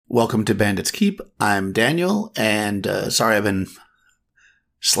Welcome to Bandits Keep. I'm Daniel, and sorry I've been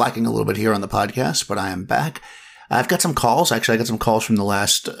slacking a little bit here on the podcast, but I am back. I've got some calls. Actually, I got some calls from the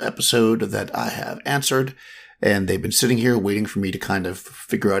last episode that I have answered, and they've been sitting here waiting for me to kind of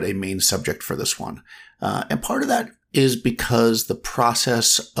figure out a main subject for this one. And part of that is because the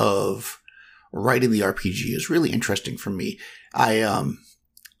process of writing the RPG is really interesting for me.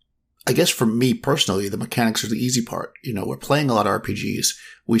 I guess for me personally, the mechanics are the easy part. You know, we're playing a lot of RPGs.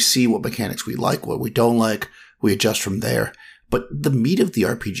 We see what mechanics we like, what we don't like. We adjust from there. But the meat of the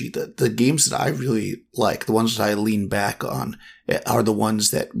RPG, the games that I really like, the ones that I lean back on, are the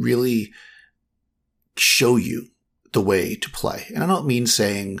ones that really show you the way to play. And I don't mean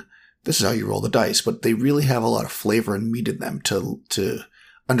saying this is how you roll the dice, but they really have a lot of flavor and meat in them to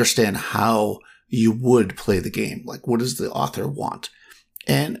understand how you would play the game. Like, what does the author want?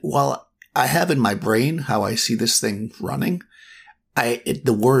 And while I have in my brain how I see this thing running,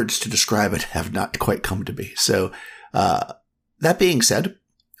 the words to describe it have not quite come to me. So, that being said,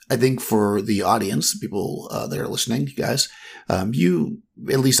 I think for the audience, people that are listening, you guys, you,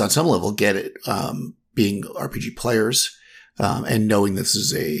 at least on some level, get it, being RPG players, and knowing this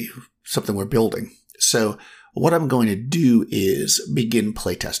is something we're building. So what I'm going to do is begin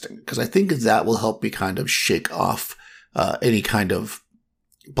playtesting, because I think that will help me kind of shake off any kind of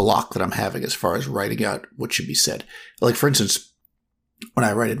block that I'm having as far as writing out what should be said. Like, for instance, when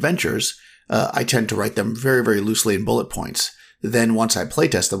I write adventures, I tend to write them very, very loosely in bullet points. Then once I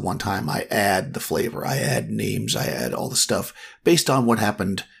playtest them one time, I add the flavor, I add names, I add all the stuff based on what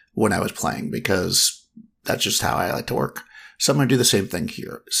happened when I was playing, because that's just how I like to work. So I'm going to do the same thing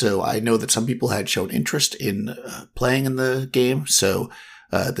here. So I know that some people had shown interest in playing in the game, so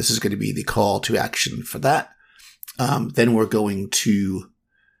this is going to be the call to action for that. Then we're going to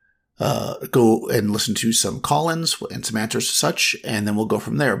go and listen to some call-ins and some answers to such, and then we'll go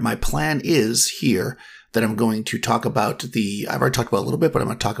from there. My plan is here that I'm going to talk about I've already talked about a little bit, but I'm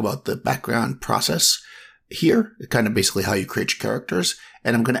going to talk about the background process here, kind of basically how you create your characters,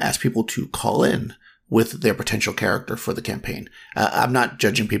 and I'm going to ask people to call in with their potential character for the campaign. I'm not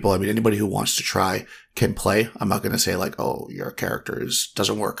judging people. I mean, anybody who wants to try can play. I'm not going to say like, oh, your character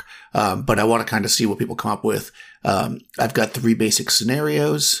doesn't work. But I want to kind of see what people come up with. I've got 3 basic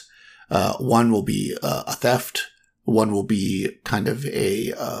scenarios. One will be a theft. One will be kind of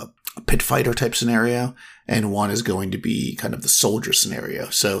a pit fighter type scenario. And one is going to be kind of the soldier scenario.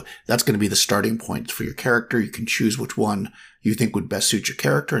 So that's going to be the starting point for your character. You can choose which one you think would best suit your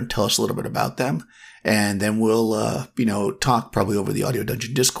character and tell us a little bit about them. And then we'll, talk probably over the Audio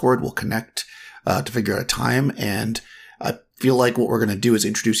Dungeon Discord. We'll connect to figure out a time. And I feel like what we're going to do is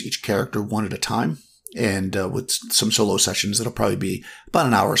introduce each character one at a time. And with some solo sessions, that'll probably be about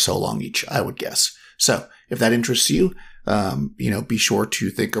an hour or so long each, I would guess. So if that interests you, be sure to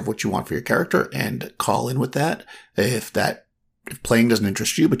think of what you want for your character and call in with that. If playing doesn't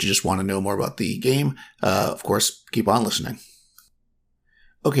interest you, but you just want to know more about the game, of course, keep on listening.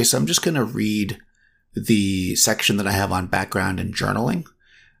 Okay, so I'm just going to read the section that I have on background and journaling,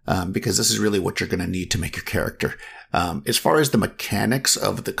 because this is really what you're going to need to make your character. As far as the mechanics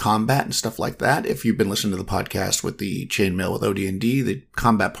of the combat and stuff like that, if you've been listening to the podcast with the chainmail with OD&D, the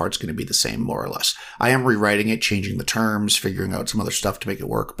combat part's going to be the same, more or less. I am rewriting it, changing the terms, figuring out some other stuff to make it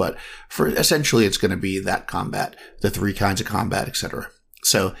work, but essentially it's going to be that combat, the 3 kinds of combat, etc.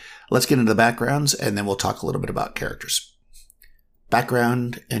 So let's get into the backgrounds, and then we'll talk a little bit about characters.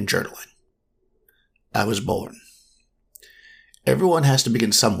 Background and journaling. I was born. Everyone has to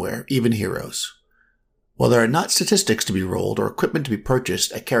begin somewhere, even heroes. While there are not statistics to be rolled or equipment to be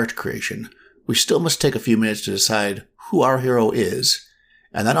purchased at character creation, we still must take a few minutes to decide who our hero is,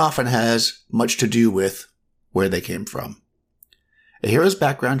 and that often has much to do with where they came from. A hero's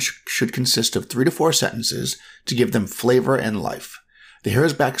background should consist of 3 to 4 sentences to give them flavor and life. The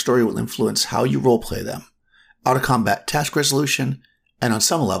hero's backstory will influence how you roleplay them, out-of-combat task resolution, and on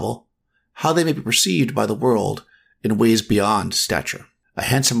some level, how they may be perceived by the world in ways beyond stature. A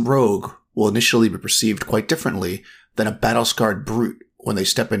handsome rogue will initially be perceived quite differently than a battle-scarred brute when they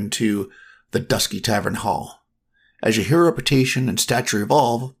step into the dusky tavern hall. As your hero reputation and stature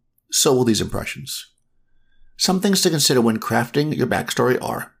evolve, so will these impressions. Some things to consider when crafting your backstory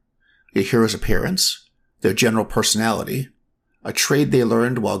are your hero's appearance, their general personality, a trade they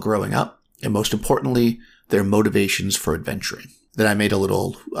learned while growing up, and most importantly, their motivations for adventuring. Then I made a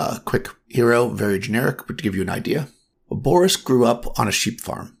little quick hero, very generic, but to give you an idea. Boris grew up on a sheep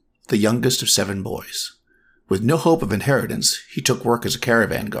farm, the youngest of 7 boys. With no hope of inheritance, he took work as a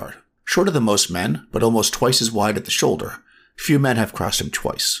caravan guard. Shorter than most men, but almost twice as wide at the shoulder, few men have crossed him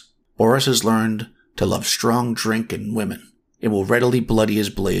twice. Boris has learned to love strong drink and women, and will readily bloody his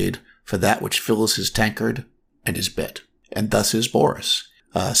blade for that which fills his tankard and his bit. And thus is Boris.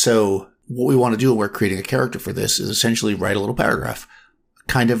 So what we want to do when we're creating a character for this is essentially write a little paragraph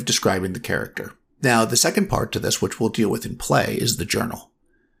kind of describing the character. Now, the second part to this, which we'll deal with in play, is the journal.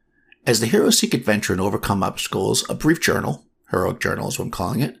 As the heroes seek adventure and overcome obstacles, a brief journal, heroic journal is what I'm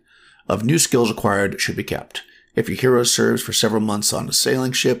calling it, of new skills acquired should be kept. If your hero serves for several months on a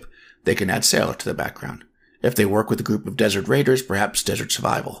sailing ship, they can add sailor to their background. If they work with a group of desert raiders, perhaps desert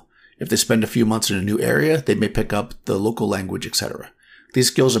survival. If they spend a few months in a new area, they may pick up the local language, etc. These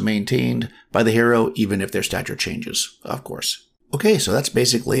skills are maintained by the hero even if their stature changes, of course. Okay, so that's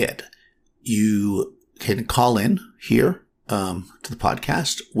basically it. You can call in here to the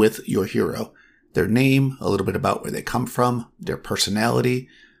podcast with your hero, their name, a little bit about where they come from, their personality,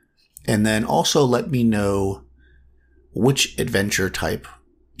 and then also let me know which adventure type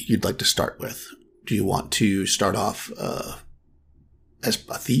you'd like to start with. Do you want to start off as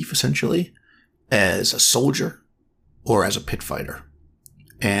a thief, essentially, as a soldier, or as a pit fighter?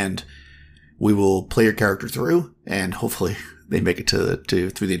 And we will play your character through, and hopefully they make it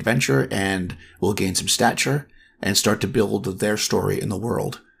through the adventure, and we'll gain some stature and start to build their story in the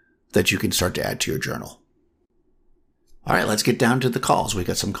world that you can start to add to your journal. All right, let's get down to the calls. We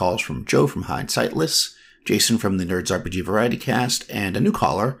got some calls from Joe from Hindsightless, Jason from the Nerds RPG Variety Cast, and a new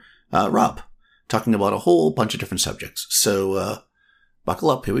caller, Rob, talking about a whole bunch of different subjects. So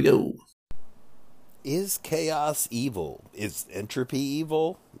buckle up. Here we go. Is chaos evil? Is entropy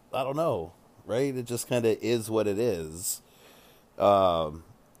evil? I don't know, right? It just kind of is what it is.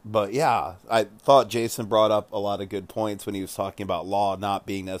 But yeah, I thought Jason brought up a lot of good points when he was talking about law not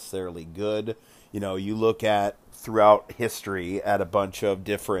being necessarily good. You know, you look at throughout history at a bunch of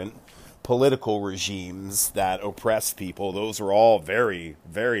different political regimes that oppress people. Those are all very,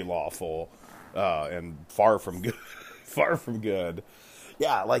 very lawful, and far from good. Far from good.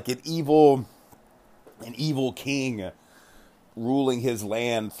 Yeah, like an evil king ruling his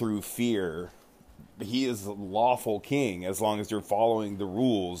land through fear. He is a lawful king as long as you're following the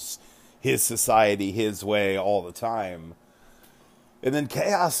rules, his society, his way all the time. And then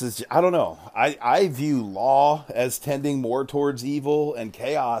chaos is, I don't know. I view law as tending more towards evil, and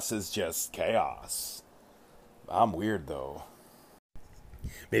chaos is just chaos. I'm weird, though.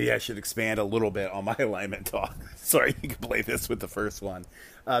 Maybe I should expand a little bit on my alignment talk. Sorry, you can play this with the first one.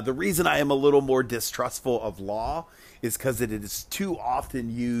 The reason I am a little more distrustful of law is because it is too often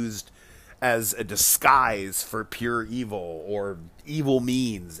used as a disguise for pure evil or evil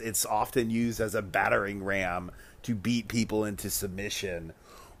means. It's often used as a battering ram to beat people into submission.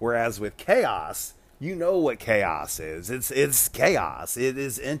 Whereas with chaos, you know what chaos is. It's chaos. It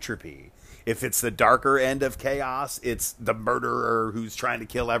is entropy. If it's the darker end of chaos, it's the murderer who's trying to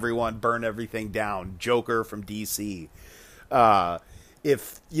kill everyone, burn everything down. Joker from DC.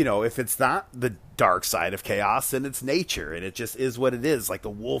 If it's not the dark side of chaos, then it's nature, and it just is what it is, like the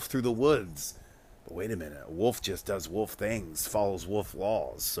wolf through the woods. But wait a minute, a wolf just does wolf things, follows wolf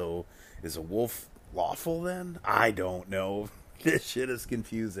laws. So is a wolf lawful then? I don't know. This shit is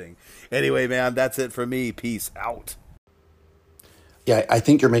confusing. Anyway, man, that's it from me. Peace out. Yeah, I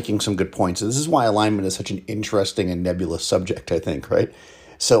think you're making some good points. This is why alignment is such an interesting and nebulous subject, I think, right?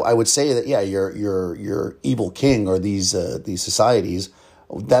 So I would say that, yeah, your evil king or these societies,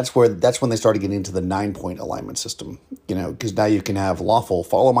 that's when they started getting into the 9-point alignment system, because now you can have lawful,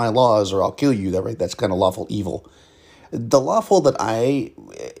 follow my laws or I'll kill you. That's kind of lawful evil. The lawful that I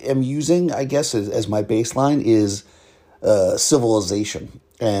am using, I guess, as my baseline is civilization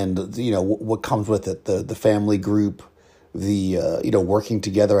and, what comes with it, the family group, the working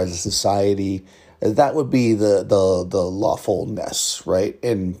together as a society. That would be the lawfulness, right?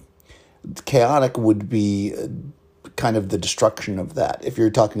 And chaotic would be kind of the destruction of that, if you're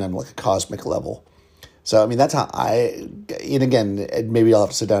talking on like a cosmic level. So, I mean, that's how and again, maybe I'll have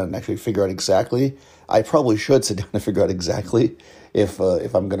to sit down and actually figure out exactly. I probably should sit down and figure out exactly if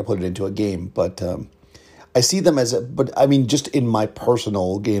I'm going to put it into a game. But I see them just in my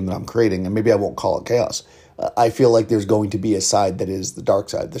personal game that I'm creating, and maybe I won't call it chaos. I feel like there's going to be a side that is the dark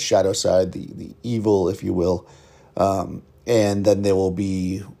side, the shadow side, the evil, if you will. And then there will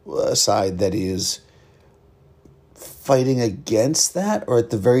be a side that is fighting against that, or at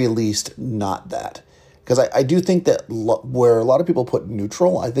the very least, not that. Because I do think that where a lot of people put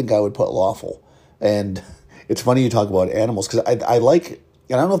neutral, I think I would put lawful. And it's funny you talk about animals, because I like,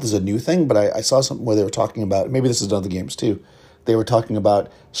 and I don't know if this is a new thing, but I saw something where they were talking about, maybe this is in other games too, they were talking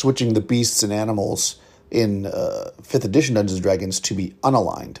about switching the beasts and animals in 5th edition Dungeons & Dragons to be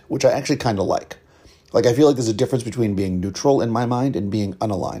unaligned, which I actually kind of like. Like, I feel like there's a difference between being neutral in my mind and being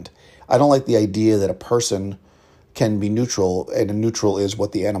unaligned. I don't like the idea that a person can be neutral, and a neutral is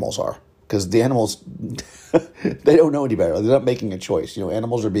what the animals are. Because the animals, they don't know any better. They're not making a choice.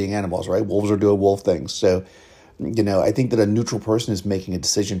 Animals are being animals, right? Wolves are doing wolf things. So, I think that a neutral person is making a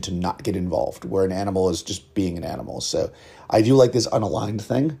decision to not get involved, where an animal is just being an animal. So, I do like this unaligned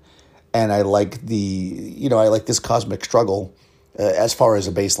thing, and I like I like this cosmic struggle as far as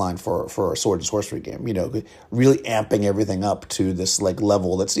a baseline for a sword and sorcery game. Really amping everything up to this like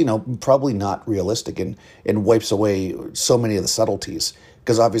level that's probably not realistic, and wipes away so many of the subtleties,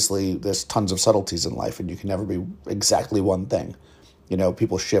 because obviously there's tons of subtleties in life and you can never be exactly one thing.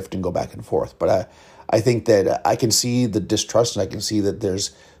 People shift and go back and forth, but I think that I can see the distrust, and I can see that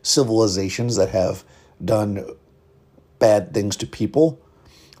there's civilizations that have done bad things to people,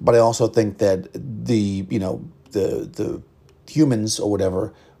 but I also think that the humans or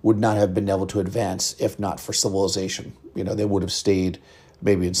whatever would not have been able to advance if not for civilization. They would have stayed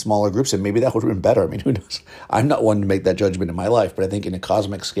maybe in smaller groups, and maybe that would have been better. I mean, who knows? I'm not one to make that judgment in my life, but I think in a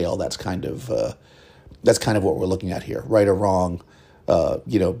cosmic scale, that's kind of what we're looking at here. Right or wrong,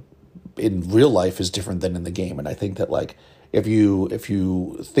 in real life is different than in the game, and I think that like if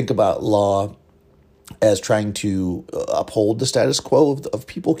you think about law as trying to uphold the status quo of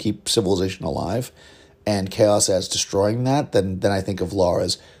people, keep civilization alive, and chaos as destroying that, then I think of law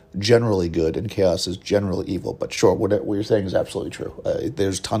as generally good and chaos is generally evil. But sure, what you're saying is absolutely true.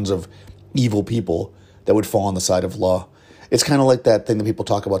 There's tons of evil people that would fall on the side of law. It's kind of like that thing that people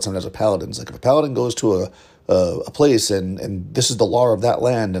talk about sometimes with paladins. Like if a paladin goes to a place and this is the law of that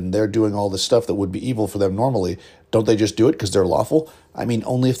land and they're doing all this stuff that would be evil for them normally, don't they just do it because they're lawful? I mean,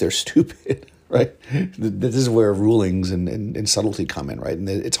 only if they're stupid. Right? This is where rulings and subtlety come in, right? And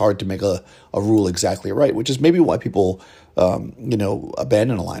it's hard to make a rule exactly right, which is maybe why people,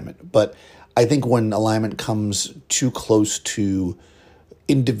 abandon alignment. But I think when alignment comes too close to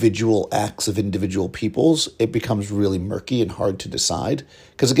individual acts of individual peoples, it becomes really murky and hard to decide.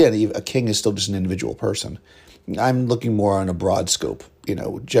 Because again, a king is still just an individual person. I'm looking more on a broad scope.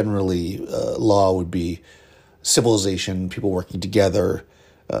 Generally, law would be civilization, people working together,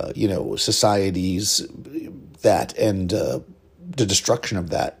 societies that, and the destruction of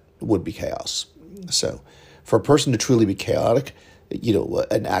that would be chaos. So for a person to truly be chaotic,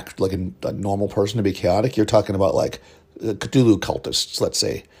 an act like a normal person to be chaotic, you're talking about like Cthulhu cultists, let's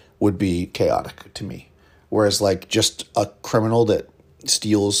say, would be chaotic to me. Whereas like just a criminal that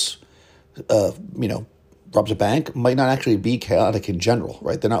steals, robs a bank might not actually be chaotic in general,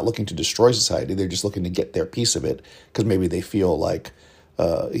 right? They're not looking to destroy society. They're just looking to get their piece of it because maybe they feel like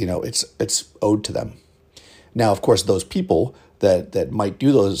it's owed to them. Now, of course, those people that might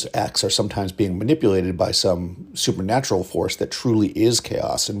do those acts are sometimes being manipulated by some supernatural force that truly is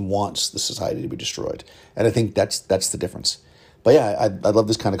chaos and wants the society to be destroyed. And I think that's the difference. But yeah, I love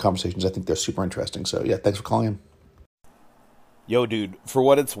this kind of conversations. I think they're super interesting. So yeah, thanks for calling in. Yo, dude, for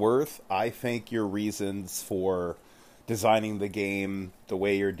what it's worth, I think your reasons for designing the game the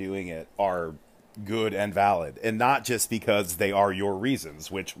way you're doing it are good and valid. And not just because they are your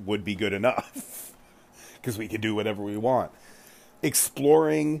reasons, which would be good enough, because we can do whatever we want.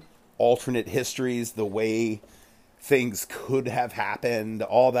 Exploring alternate histories, the way things could have happened,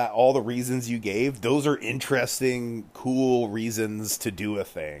 all that, all the reasons you gave, those are interesting, cool reasons to do a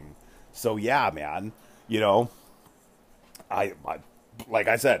thing. So yeah, man, I like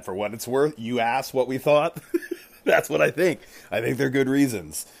I said, for what it's worth, you asked what we thought. That's what I think. I think they're good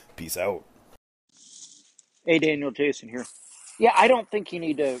reasons. Peace out. Hey, Daniel, Jason here. Yeah, I don't think you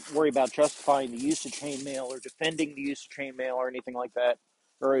need to worry about justifying the use of chainmail or defending the use of chainmail or anything like that,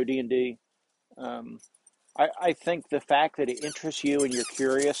 or OD&D. Um, I think the fact that it interests you and you're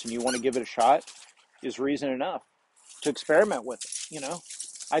curious and you want to give it a shot is reason enough to experiment with it.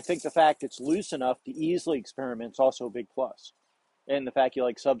 I think the fact it's loose enough to easily experiment is also a big plus. And the fact you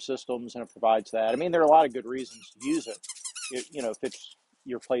like subsystems and it provides that. I mean, there are a lot of good reasons to use it. It fits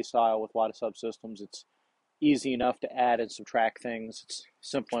your play style with a lot of subsystems. It's easy enough to add and subtract things. It's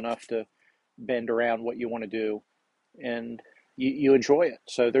simple enough to bend around what you want to do, and you enjoy it.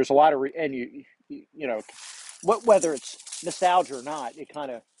 So there's a lot of and whether it's nostalgia or not, it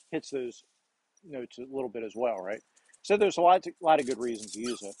kind of hits those notes a little bit as well, right? So there's a lot of good reasons to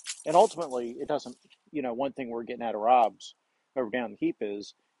use it, and ultimately it doesn't. One thing we're getting out of Rob's over down the heap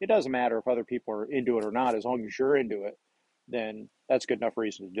is it doesn't matter if other people are into it or not, as long as you're into it, then that's good enough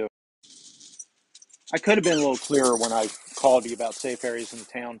reason to do it. I could have been a little clearer when I called you about safe areas in the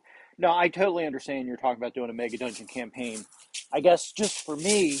town. No, I totally understand you're talking about doing a mega dungeon campaign. I guess just for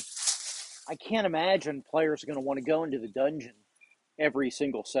me, I can't imagine players are going to want to go into the dungeon every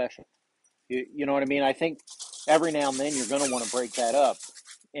single session. You know what I mean? I think every now and then you're going to want to break that up.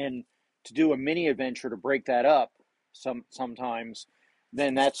 And to do a mini adventure to break that up, sometimes,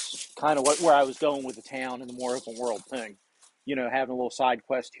 then that's kind of where I was going with the town and the more open world thing. Having a little side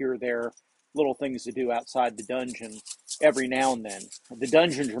quest here or there, little things to do outside the dungeon every now and then. The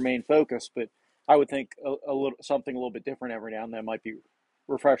dungeons remain focused, but I would think a little something a little bit different every now and then might be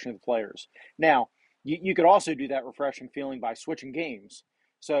refreshing to the players. Now, you could also do that refreshing feeling by switching games.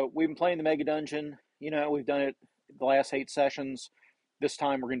 So we've been playing the Mega Dungeon. We've done it the last 8 sessions. This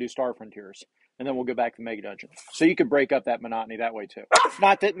time we're going to do Star Frontiers, and then we'll go back to the Mega Dungeon. So you could break up that monotony that way too.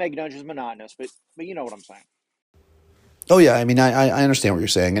 Not that Mega Dungeon is monotonous, but you know what I'm saying. Oh, yeah. I mean, I understand what you're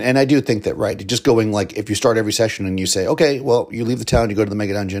saying. And I do think that, right, just going like if you start every session and you say, okay, well, you leave the town, you go to the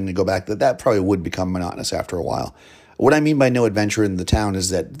Mega Dungeon, you go back, that probably would become monotonous after a while. What I mean by no adventure in the town is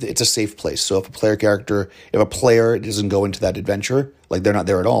that it's a safe place. So if a player doesn't go into that adventure, like they're not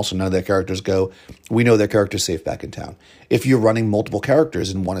there at all, so none of their characters go, we know their character's safe back in town. If you're running multiple characters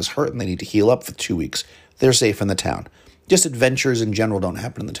and one is hurt and they need to heal up for 2 weeks, they're safe in the town. Just adventures in general don't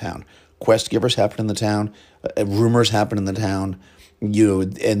happen in the town. Quest givers happen in the town. Rumors happen in the town.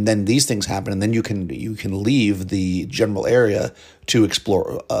 And then these things happen, and then you can leave the general area to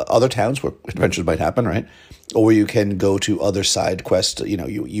explore other towns where adventures might happen, right? Or you can go to other side quests.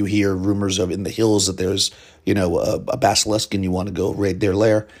 You hear rumors of in the hills that there's a basilisk, and you want to go raid their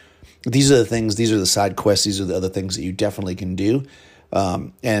lair. These are the things. These are the side quests. These are the other things that you definitely can do,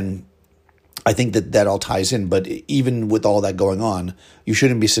 and I think that all ties in. But even with all that going on, you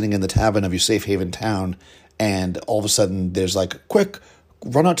shouldn't be sitting in the tavern of your safe haven town, and all of a sudden there's like, quick,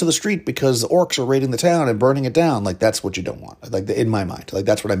 run out to the street because the orcs are raiding the town and burning it down. Like, that's what you don't want. Like, in my mind, like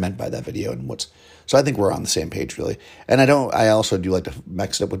that's what I meant by that video. So I think we're on the same page, really. And I also do like to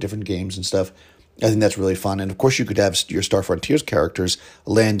mix it up with different games and stuff. I think that's really fun. And of course you could have your Star Frontiers characters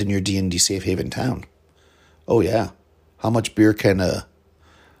land in your D&D safe haven town. Oh yeah. How much beer can a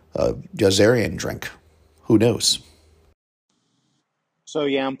Jazarian drink? Who knows? So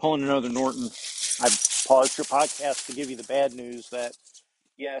yeah, I'm pulling another Norton. I paused your podcast to give you the bad news that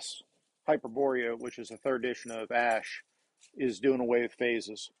yes, Hyperborea, which is a 3rd edition of Ash, is doing away with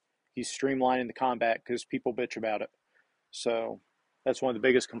phases. He's streamlining the combat because people bitch about it. So that's one of the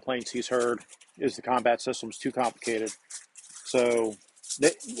biggest complaints he's heard is the combat system's too complicated. So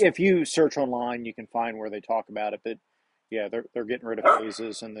if you search online, you can find where they talk about it. But yeah, they're getting rid of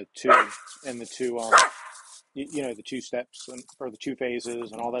phases and the two the 2 steps or the 2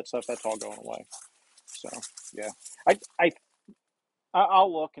 phases and all that stuff. That's all going away. So yeah,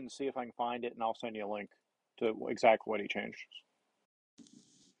 I'll look and see if I can find it, and I'll send you a link to exactly what he changed.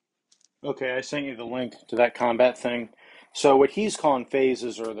 Okay, I sent you the link to that combat thing. So what he's calling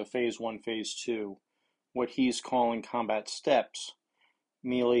phases are the phase 1, phase 2. What he's calling combat steps,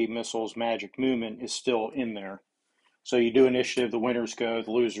 melee, missiles, magic, movement, is still in there. So you do initiative, the winners go, the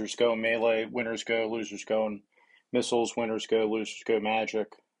losers go melee, winners go, losers go, and missiles, winners go, losers go magic,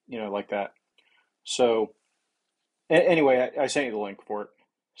 like that. So anyway, I sent you the link for it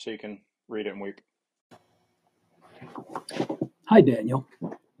so you can read it and weep. Hi, Daniel.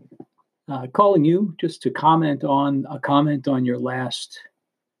 Calling you just to comment on your last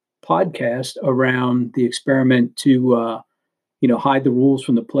podcast around the experiment to, hide the rules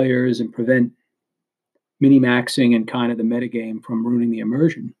from the players and prevent mini-maxing and kind of the metagame from ruining the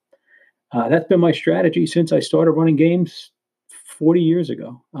immersion. That's been my strategy since I started running games 40 years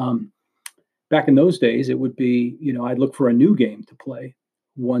ago. Back in those days, it would be, I'd look for a new game to play.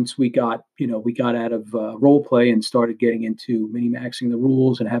 Once we got out of role play and started getting into mini-maxing the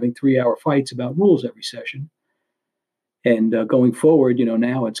rules and having 3-hour fights about rules every session. And going forward,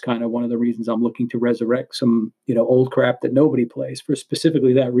 now it's kind of one of the reasons I'm looking to resurrect some, old crap that nobody plays for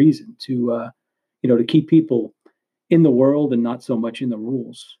specifically that reason, to keep people in the world and not so much in the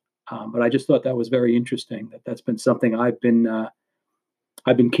rules. But I just thought that was very interesting. That's been something I've been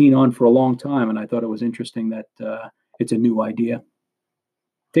keen on for a long time, and I thought it was interesting that it's a new idea.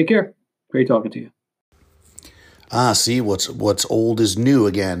 Take care. Great talking to you. See, what's old is new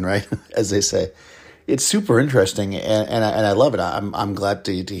again, right? As they say. It's super interesting, and I love it. I'm glad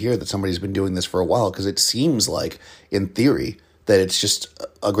to hear that somebody's been doing this for a while, because it seems like, in theory, that it's just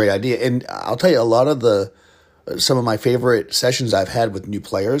a great idea. And I'll tell you, some of my favorite sessions I've had with new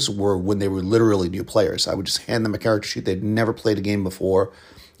players were when they were literally new players. I would just hand them a character sheet. They'd never played a game before,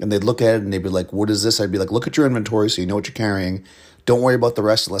 and they'd look at it and they'd be like, what is this? I'd be like, look at your inventory so you know what you're carrying. Don't worry about the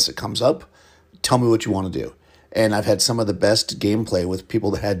rest unless it comes up. Tell me what you want to do. And I've had some of the best gameplay with people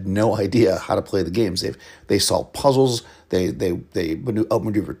that had no idea how to play the games. They solved puzzles. They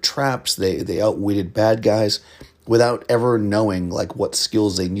outmaneuvered traps. They outwitted bad guys without ever knowing like what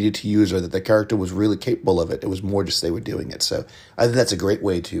skills they needed to use or that the character was really capable of it. It was more just they were doing it. So I think that's a great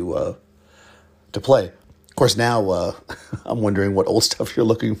way to play. Of course, now I'm wondering what old stuff you're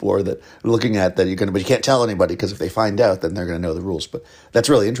looking at that but you can't tell anybody because if they find out, then they're going to know the rules. But that's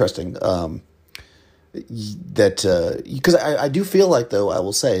really interesting. Because I do feel like, though, I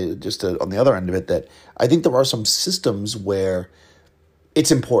will say, on the other end of it, that I think there are some systems where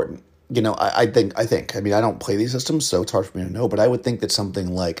it's important. I think. I mean, I don't play these systems, so it's hard for me to know. But I would think that something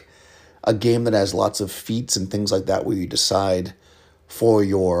like a game that has lots of feats and things like that, where you decide for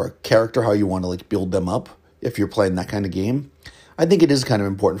your character how you want to like build them up, if you're playing that kind of game, I think it is kind of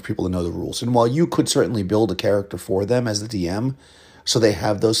important for people to know the rules. And while you could certainly build a character for them as the DM, so they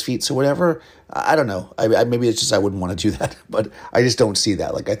have those feats or whatever, I don't know. Maybe it's just I wouldn't want to do that, but I just don't see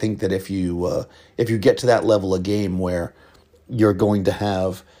that. Like, I think that if you get to that level of game where you're going to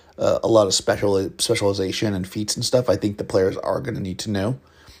have a lot of specialization and feats and stuff, I think the players are going to need to know.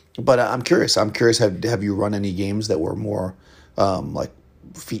 But I'm curious. Have you run any games that were more like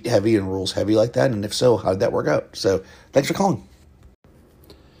feat heavy and rules heavy like that? And if so, how did that work out? So thanks for calling.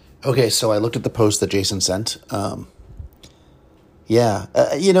 Okay, so I looked at the post that Jason sent. The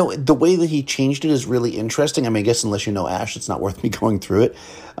way that he changed it is really interesting. I mean, I guess unless you know Ash, it's not worth me going through it.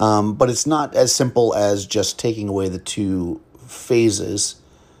 But it's not as simple as just taking away the two phases.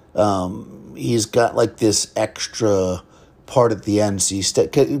 He's got like this extra part at the end. So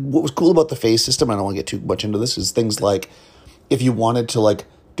what was cool about the phase system, I don't want to get too much into this, is things like if you wanted to like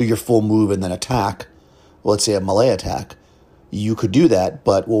do your full move and then attack, let's say a melee attack, you could do that,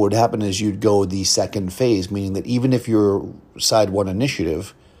 but what would happen is you'd go the second phase, meaning that even if you're side one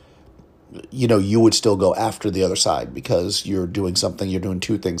initiative, you would still go after the other side because you're doing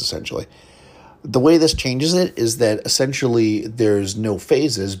two things essentially. The way this changes it is that essentially there's no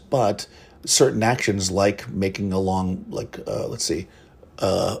phases, but certain actions like making a long,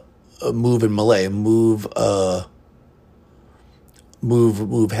 a move in melee, move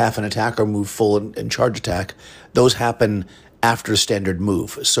half an attack or move full and charge attack, those happen after standard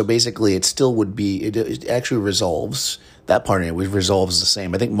move. So basically it still would be, it actually resolves, that part anyway resolves the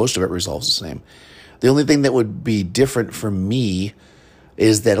same. I think most of it resolves the same. The only thing that would be different for me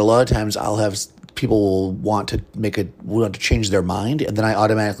is that a lot of times I'll have people will want to change their mind, and then I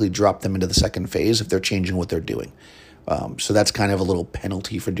automatically drop them into the second phase if they're changing what they're doing. So that's kind of a little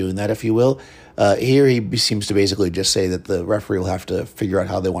penalty for doing that, if you will. Here he seems to basically just say that the referee will have to figure out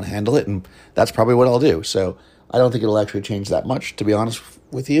how they want to handle it, and that's probably what I'll do. So I don't think it'll actually change that much, to be honest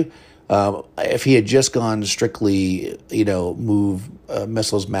with you. If he had just gone strictly, move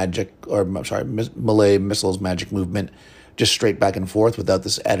missiles magic, melee missiles magic movement, just straight back and forth without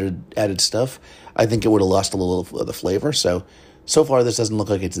this added stuff, I think it would have lost a little of the flavor. So far this doesn't look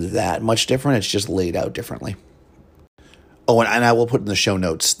like it's that much different. It's just laid out differently. Oh, and I will put in the show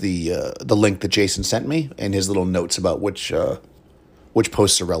notes the link that Jason sent me and his little notes about which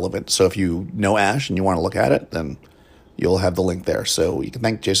posts are relevant. So if you know Ash and you want to look at it, then you'll have the link there. So you can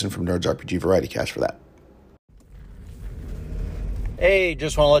thank Jason from Nerds RPG Variety Cast for that. Hey,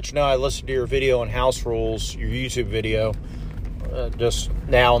 just want to let you know I listened to your video on house rules, your YouTube video, just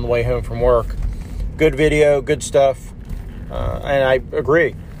now on the way home from work. Good video, good stuff, and I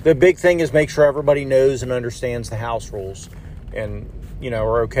agree. The big thing is make sure everybody knows and understands the house rules and,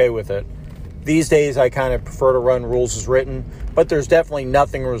 are okay with it. These days, I kind of prefer to run rules as written, but there's definitely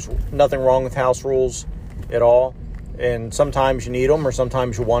nothing wrong with house rules at all. And sometimes you need them, or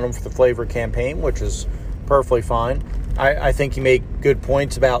sometimes you want them for the flavor campaign, which is perfectly fine. I think you make good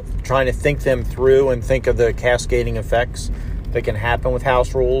points about trying to think them through and think of the cascading effects that can happen with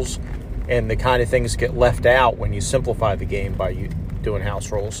house rules and the kind of things get left out when you simplify the game by you doing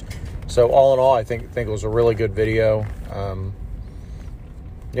house rules. So all in all, I think it was a really good video.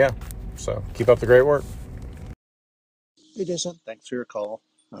 So keep up the great work. Hey, Jason. Thanks for your call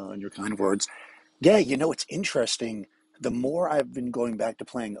and your kind words. Yeah, it's interesting. The more I've been going back to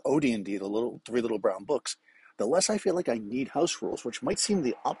playing OD&D, the Three Little Brown Books, the less I feel like I need house rules, which might seem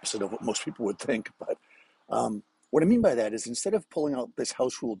the opposite of what most people would think. But what I mean by that is instead of pulling out this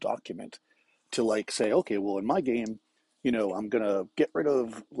house rule document to say, okay, well, in my game, I'm going to get rid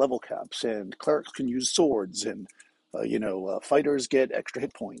of level caps and clerics can use swords and, fighters get extra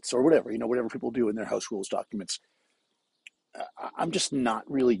hit points or whatever, whatever people do in their house rules documents. I'm just not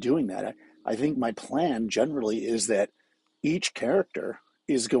really doing that. I think my plan generally is that each character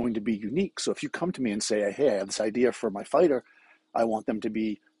is going to be unique. So if you come to me and say, hey, I have this idea for my fighter, I want them to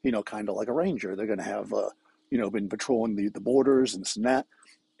be, kind of like a ranger. They're going to have, been patrolling the borders and this and that.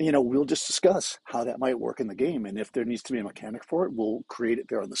 We'll just discuss how that might work in the game. And if there needs to be a mechanic for it, we'll create it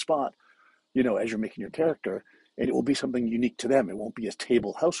there on the spot, as you're making your character. And it will be something unique to them. It won't be a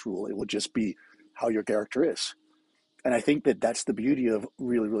table house rule. It will just be how your character is. And I think that that's the beauty of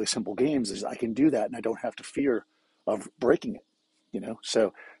really, really simple games is I can do that and I don't have to fear of breaking it,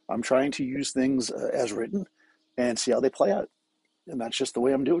 So I'm trying to use things as written and see how they play out. And that's just the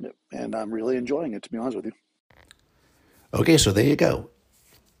way I'm doing it. And I'm really enjoying it, to be honest with you. Okay, so there you go.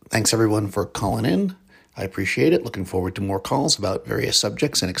 Thanks everyone for calling in. I appreciate it. Looking forward to more calls about various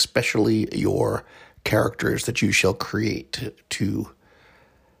subjects and especially your characters that you shall create to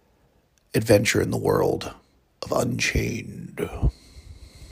adventure in the world of Unchained.